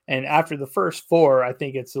 And after the first 4, I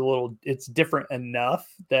think it's different enough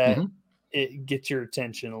that it gets your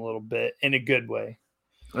attention a little bit in a good way.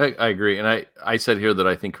 I agree. And I said here that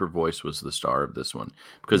I think her voice was the star of this one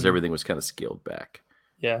because everything was kind of scaled back.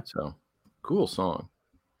 Yeah. So cool song.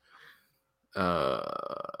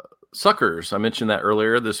 Suckers. I mentioned that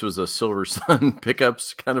earlier. This was a Silver Sun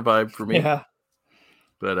pickups kind of vibe for me. Yeah.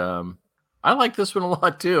 But I like this one a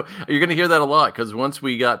lot too. You're going to hear that a lot because once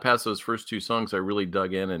we got past those first 2 songs, I really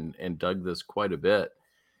dug in and dug this quite a bit.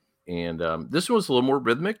 And this one was a little more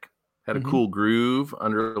rhythmic, had a cool groove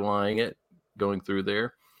underlying it going through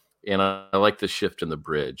there. And I like the shift in the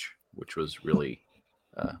bridge, which was really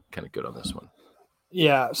kind of good on this one.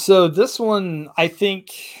 Yeah. So this one, I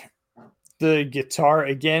think the guitar,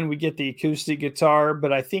 again, we get the acoustic guitar,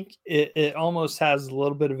 but I think it almost has a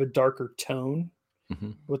little bit of a darker tone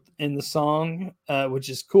within the song, which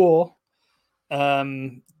is cool.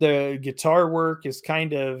 The guitar work is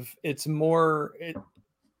it's more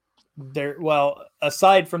there. Well,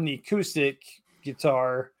 aside from the acoustic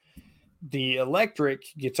guitar, the electric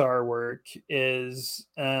guitar work is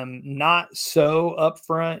not so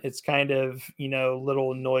upfront. It's kind of,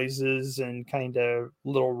 little noises and kind of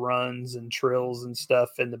little runs and trills and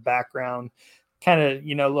stuff in the background, kind of,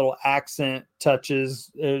 little accent touches.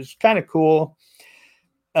 It's kind of cool.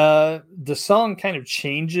 The song kind of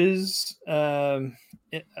changes around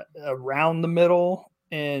the middle,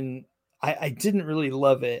 and I didn't really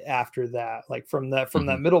love it after that. Like from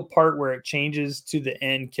that middle part where it changes to the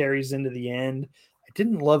end, carries into the end. I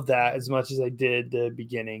didn't love that as much as I did the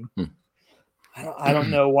beginning. I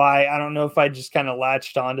don't know why. I don't know if I just kind of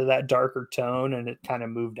latched onto that darker tone and it kind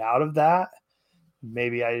of moved out of that.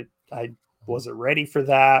 Maybe I wasn't ready for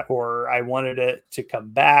that, or I wanted it to come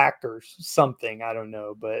back or something. I don't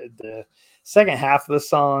know. But the second half of the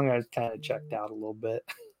song, I was kind of checked out a little bit.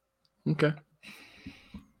 Okay.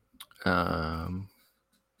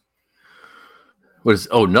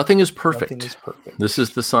 Nothing is perfect. Nothing is perfect. This is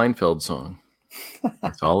the Seinfeld song.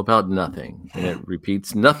 It's all about nothing, and it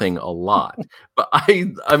repeats nothing a lot. But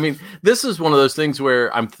I mean, this is one of those things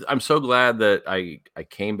where I'm so glad that I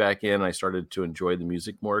came back in. I started to enjoy the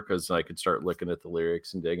music more because I could start looking at the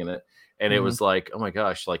lyrics and digging it. And it was like, oh my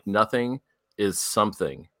gosh, like nothing is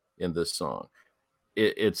something in this song.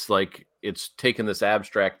 It's like it's taken this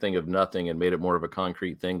abstract thing of nothing and made it more of a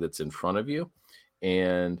concrete thing that's in front of you.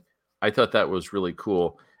 And I thought that was really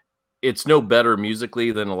cool. It's no better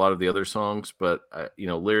musically than a lot of the other songs, but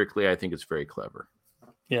lyrically, I think it's very clever.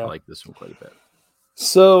 Yeah, I like this one quite a bit.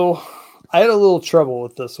 So I had a little trouble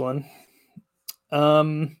with this one.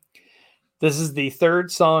 This is the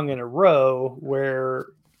third song in a row where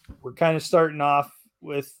we're kind of starting off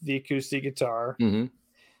with the acoustic guitar. Mm-hmm.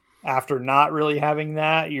 After not really having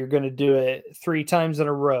that, you're going to do it 3 times in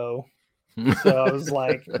a row. So I was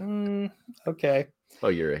like, okay. Oh,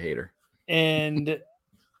 you're a hater. And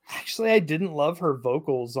actually, I didn't love her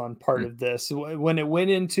vocals on part of this. When it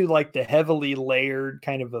went into like the heavily layered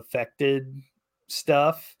kind of affected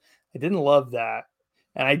stuff, I didn't love that.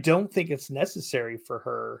 And I don't think it's necessary for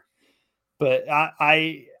her. But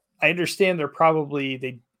I understand they're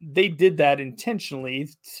probably they did that intentionally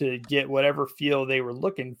to get whatever feel they were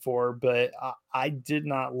looking for, but I did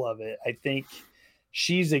not love it. I think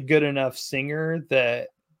she's a good enough singer that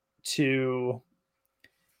to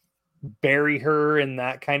bury her in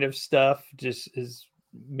that kind of stuff just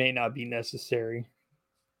may not be necessary.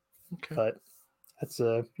 Okay. But that's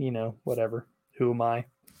whatever. Who am I?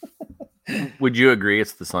 Would you agree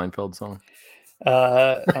it's the Seinfeld song?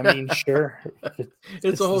 I mean, sure.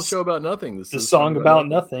 It's a whole show about nothing. This is a song about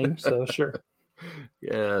nothing, so sure.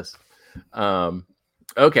 Yes.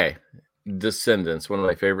 Okay. Descendants, one of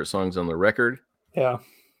my favorite songs on the record. Yeah.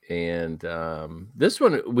 And this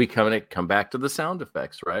one, we come back to the sound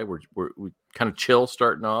effects, right? We kind of chill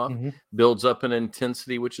starting off, builds up in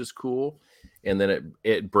intensity, which is cool. And then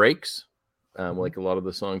it breaks like a lot of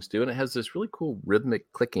the songs do. And it has this really cool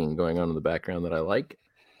rhythmic clicking going on in the background that I like.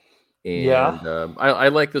 And I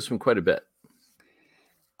like this one quite a bit.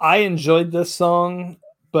 I enjoyed this song,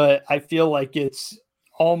 but I feel like it's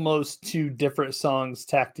almost 2 different songs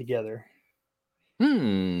tacked together.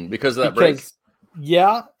 Because of that break.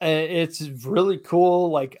 Yeah, it's really cool,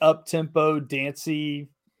 like up-tempo, dancey,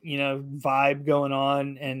 vibe going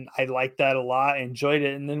on, and I like that a lot. I enjoyed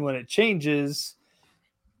it. And then when it changes,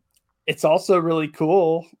 it's also really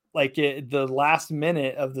cool. Like the last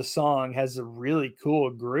minute of the song has a really cool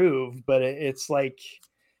groove, but it's like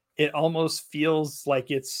it almost feels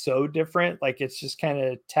like it's so different, like it's just kind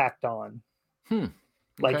of tacked on. Okay.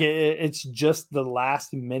 Like it's just the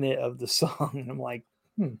last minute of the song. And I'm like,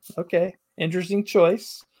 okay, interesting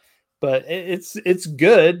choice, but it's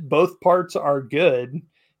good. Both parts are good,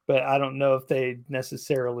 but I don't know if they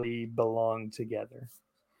necessarily belong together.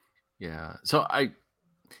 Yeah. So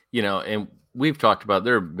and we've talked about,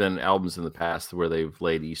 there have been albums in the past where they've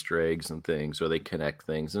laid Easter eggs and things, or they connect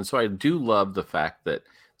things. And so I do love the fact that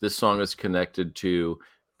this song is connected to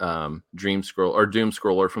Doom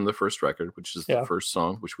Scroller from the first record, which is the first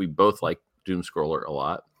song, which we both like Doom Scroller a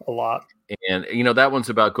lot. And, that one's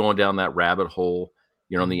about going down that rabbit hole,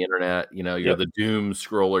 on the internet, you're the Doom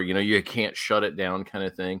Scroller, you can't shut it down kind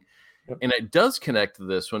of thing. Yep. And it does connect to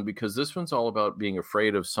this one because this one's all about being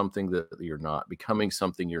afraid of something that you're not, becoming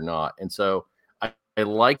something you're not. And so I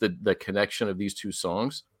like the connection of these 2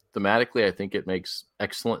 songs. Thematically, I think it makes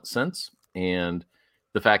excellent sense. And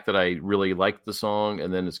the fact that I really like the song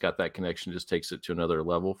and then it's got that connection just takes it to another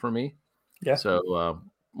level for me. Yeah. So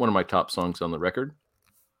one of my top songs on the record.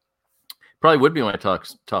 Probably would be my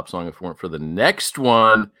top song if it weren't for the next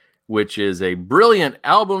one, which is a brilliant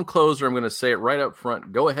album closer. I'm going to say it right up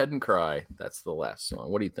front. Go Ahead and Cry. That's the last song.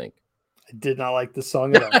 What do you think? I did not like the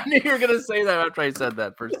song at all. I knew you were going to say that after I said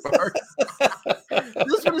that first part.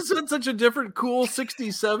 This one has such a different, cool 60s,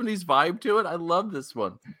 70s vibe to it. I love this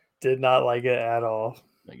one. Did not like it at all.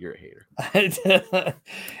 No, you're a hater.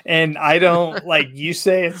 And I don't, like you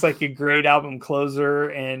say, it's like a great album closer,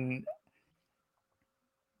 and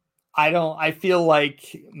I feel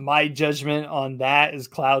like my judgment on that is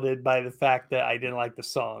clouded by the fact that I didn't like the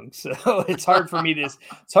song. So it's hard for me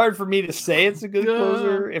to say it's a good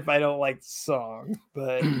closer if I don't like the song,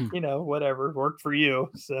 but whatever worked for you.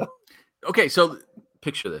 So, okay. So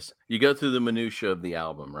picture this, you go through the minutia of the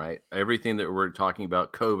album, right? Everything that we're talking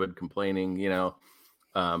about, COVID, complaining,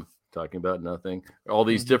 talking about nothing, all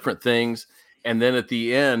these Mhm. different things. And then at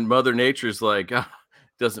the end, Mother Nature's like,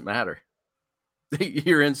 doesn't matter.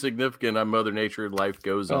 You're insignificant. I'm Mother Nature. Life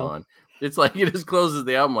goes Well, on. It's like it just closes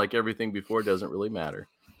the album like everything before doesn't really matter.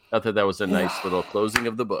 I thought that was a nice yeah, little closing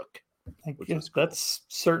of the book, I which guess was cool. that's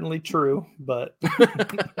certainly true, but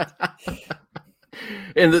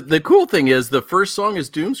And the cool thing is the first song is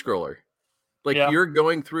Doom Scroller. Like yeah, you're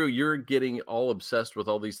going through, you're getting all obsessed with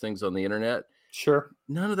all these things on the internet. sure.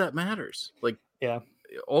 None of that matters. Like Yeah.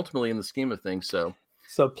 ultimately in the scheme of things. So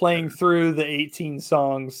So playing through the 18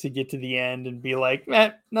 songs to get to the end and be like,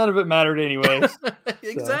 none of it mattered anyways.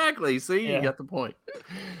 exactly. See, you Yeah. got the point.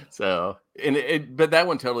 So, but that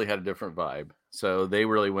one totally had a different vibe. So they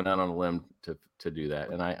really went out on a limb to do that.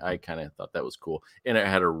 And I kind of thought that was cool. And it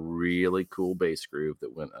had a really cool bass groove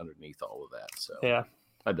that went underneath all of that. So Yeah.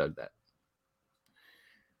 I dug that.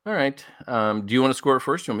 All right. Do you want to score it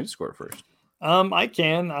first? Do you want me to score it first? I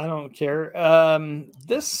can. I don't care.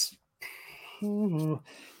 This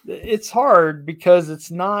it's hard because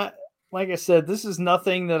it's not, like I said, this is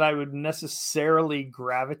nothing that I would necessarily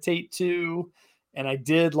gravitate to. And I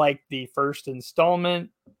did like the first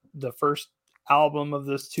installment, the first album of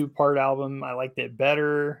this 2-part album. I liked it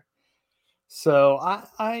better. So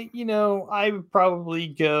I would probably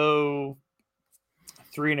go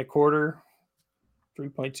 3.25,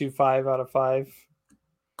 3.25 out of 5.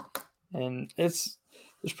 And there's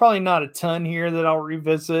probably not a ton here that I'll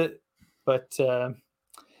revisit, but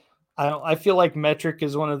I feel like Metric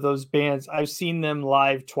is one of those bands. I've seen them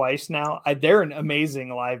live twice now. They're an amazing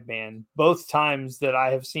live band. Both times that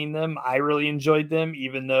I have seen them, I really enjoyed them,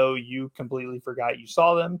 even though you completely forgot you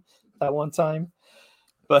saw them that one time.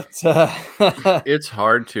 But it's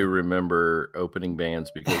hard to remember opening bands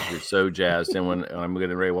because you're so jazzed. And when I'm going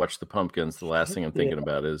to ready to watch the Pumpkins, the last thing I'm thinking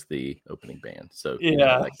about is the opening band. So you know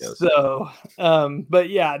how that goes. So, but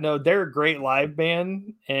yeah, no, they're a great live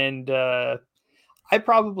band, and I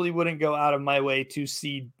probably wouldn't go out of my way to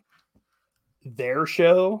see their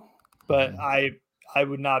show, but I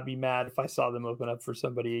would not be mad if I saw them open up for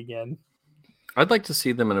somebody again. I'd like to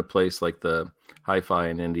see them in a place like the Hi-Fi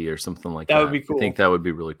in Indy or something like that. That would be cool. I think that would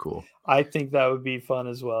be really cool. I think that would be fun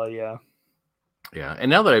as well. Yeah. Yeah. And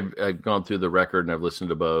now that I've gone through the record and I've listened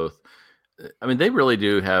to both, I mean, they really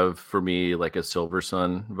do have for me like a Silver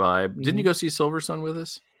Sun vibe. Didn't you go see Silver Sun with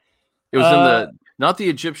us? It was in not the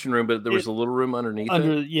Egyptian room, but there was a little room underneath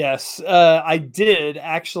it. Yes, I did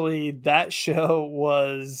actually. That show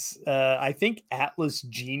was, I think, Atlas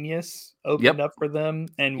Genius opened up for them,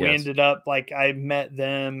 and we ended up like I met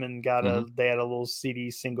them and got they had a little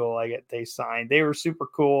CD single they signed. They were super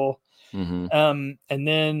cool. And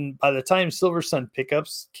then by the time Silver Sun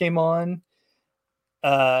Pickups came on,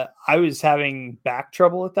 I was having back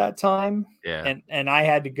trouble at that time. Yeah. And I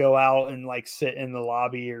had to go out and like sit in the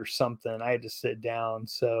lobby or something. I had to sit down.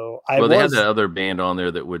 So they had that other band on there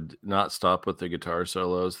that would not stop with the guitar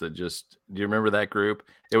solos that just, do you remember that group?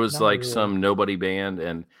 It was like really some nobody band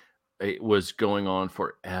and it was going on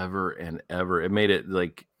forever and ever. It made it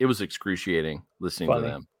like, it was excruciating listening to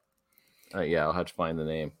them. Yeah, I'll have to find the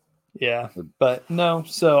name. Yeah, but no.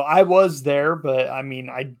 So I was there, but I mean,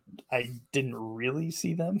 I didn't really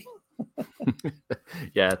see them.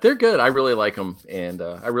 Yeah, they're good. I really like them, and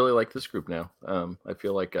I really like this group now. I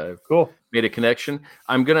feel like I've made a connection.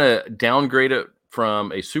 I'm gonna downgrade it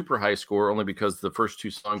from a super high score only because the first 2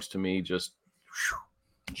 songs to me just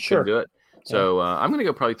couldn't do it. So I'm gonna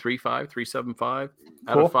go probably 3.5, 3.75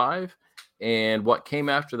 out of 5. And what came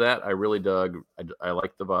after that, I really dug. I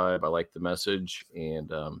like the vibe. I like the message,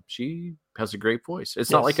 and she has a great voice. It's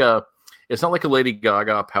not like a Lady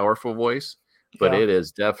Gaga powerful voice, but it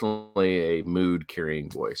is definitely a mood carrying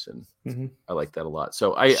voice, and I like that a lot.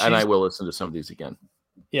 So I will listen to some of these again.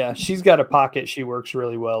 Yeah, she's got a pocket she works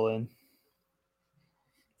really well in.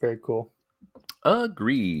 Very cool.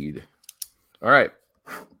 Agreed. All right.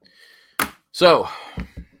 So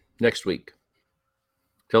next week.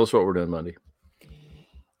 Tell us what we're doing Monday.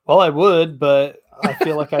 Well, I would, but I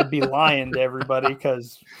feel like I'd be lying to everybody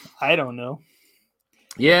because I don't know.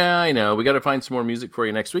 Yeah, I know. We got to find some more music for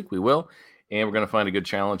you next week. We will. And we're going to find a good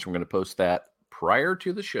challenge. We're going to post that prior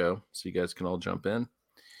to the show so you guys can all jump in.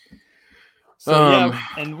 So,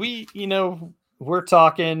 and we're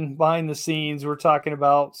talking behind the scenes. We're talking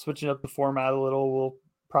about switching up the format a little. We'll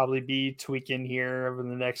probably be tweaking here over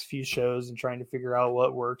the next few shows and trying to figure out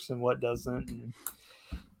what works and what doesn't. And,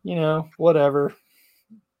 whatever.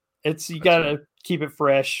 You got to keep it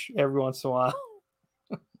fresh every once in a while.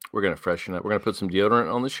 We're going to freshen up. We're going to put some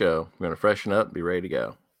deodorant on the show. We're going to freshen up, be ready to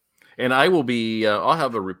go. And I will be, I'll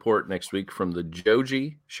have a report next week from the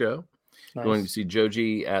Joji show. Nice. Going to see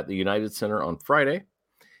Joji at the United Center on Friday.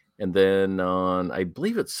 And then on, I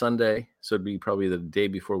believe it's Sunday, so it'd be probably the day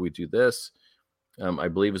before we do this. I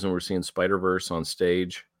believe is when we're seeing Spider-Verse on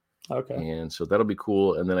stage. Okay. And so that'll be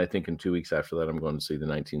cool. And then I think in 2 weeks after that, I'm going to see the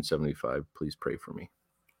 1975. Please pray for me.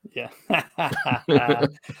 Yeah.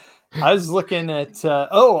 I was looking at,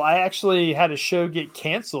 I actually had a show get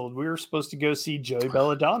canceled. We were supposed to go see Joey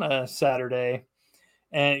Belladonna Saturday.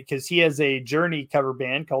 And because he has a Journey cover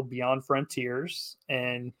band called Beyond Frontiers,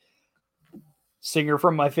 and singer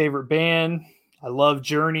from my favorite band. I love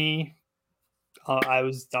Journey. I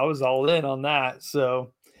was all in on that.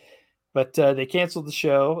 So, but they canceled the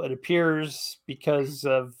show. It appears because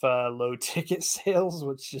of low ticket sales,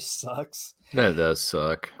 which just sucks. That does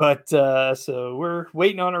suck. But so we're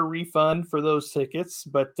waiting on a refund for those tickets.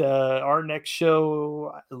 But our next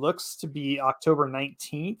show looks to be October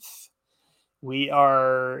 19th. We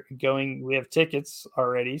are going. We have tickets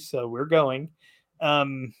already, so we're going.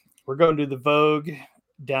 We're going to the Vogue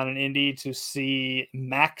down in Indy to see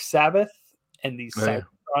Mac Sabbath and the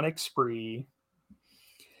Cybertronic Spree.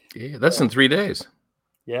 Yeah, that's in 3 days.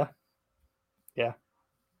 Yeah.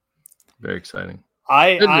 Very exciting.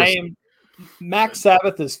 I am. Mac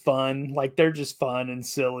Sabbath is fun. Like, they're just fun and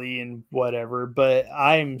silly and whatever. But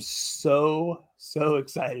I'm so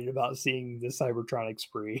excited about seeing the Cybertronic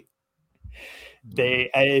Spree.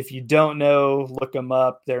 If you don't know, look them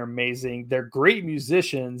up. They're amazing. They're great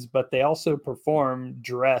musicians, but they also perform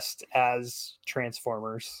dressed as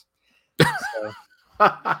Transformers. So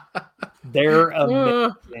they're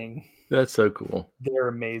amazing. That's so cool. They're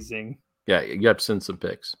amazing. Yeah, you have to send some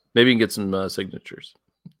pics. Maybe you can get some signatures.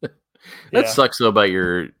 That sucks though about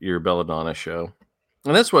your Belladonna show,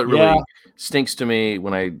 and that's what really stinks to me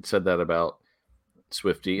when I said that about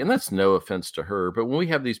Swiftie. And that's no offense to her, but when we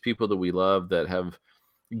have these people that we love that have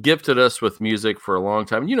gifted us with music for a long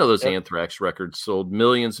time, those Anthrax records sold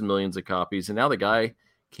millions and millions of copies, and now the guy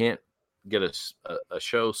can't get a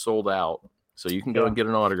show sold out, so you can go and get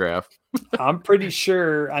an autograph. I'm pretty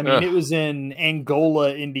sure. I mean, it was in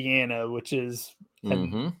Angola, Indiana, which is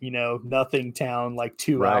nothing town, like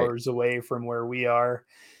 2 hours away from where we are,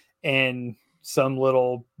 and some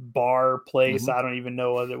little bar place. I don't even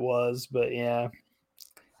know what it was, but yeah,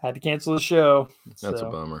 had to cancel the show. That's a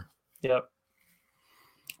bummer. Yep.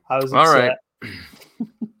 I was upset. All right.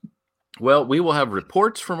 Well, we will have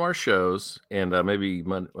reports from our shows, and maybe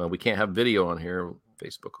we can't have video on here.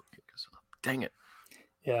 Facebook will kick us off. Dang it.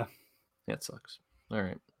 Yeah. That sucks. All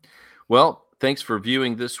right. Well, thanks for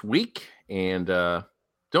viewing this week. And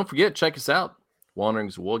don't forget, check us out.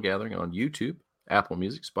 Wanderings of Wool Gathering on YouTube, Apple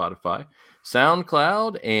Music, Spotify,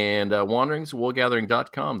 SoundCloud, and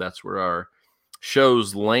wanderingsofwoolgathering.com. That's where our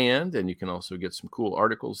shows land. And you can also get some cool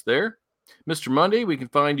articles there. Mr. Mundy, we can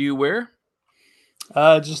find you where?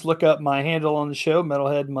 Just look up my handle on the show,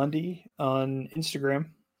 Metalhead Mundy, on Instagram.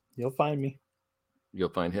 You'll find me. You'll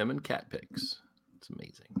find him in cat pics. It's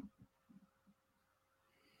amazing.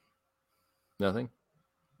 Nothing?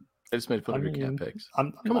 I just made fun of your cat pics.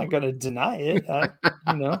 I'm not going to deny it.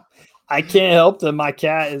 I can't help that my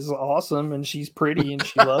cat is awesome and she's pretty and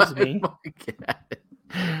she loves me.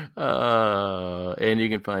 And you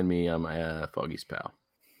can find me on my Foggy's Pal.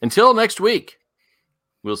 Until next week,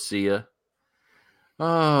 we'll see you.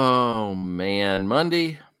 Oh, man.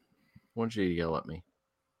 Monday, why don't you yell at me?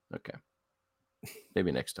 Okay.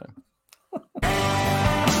 Maybe next time.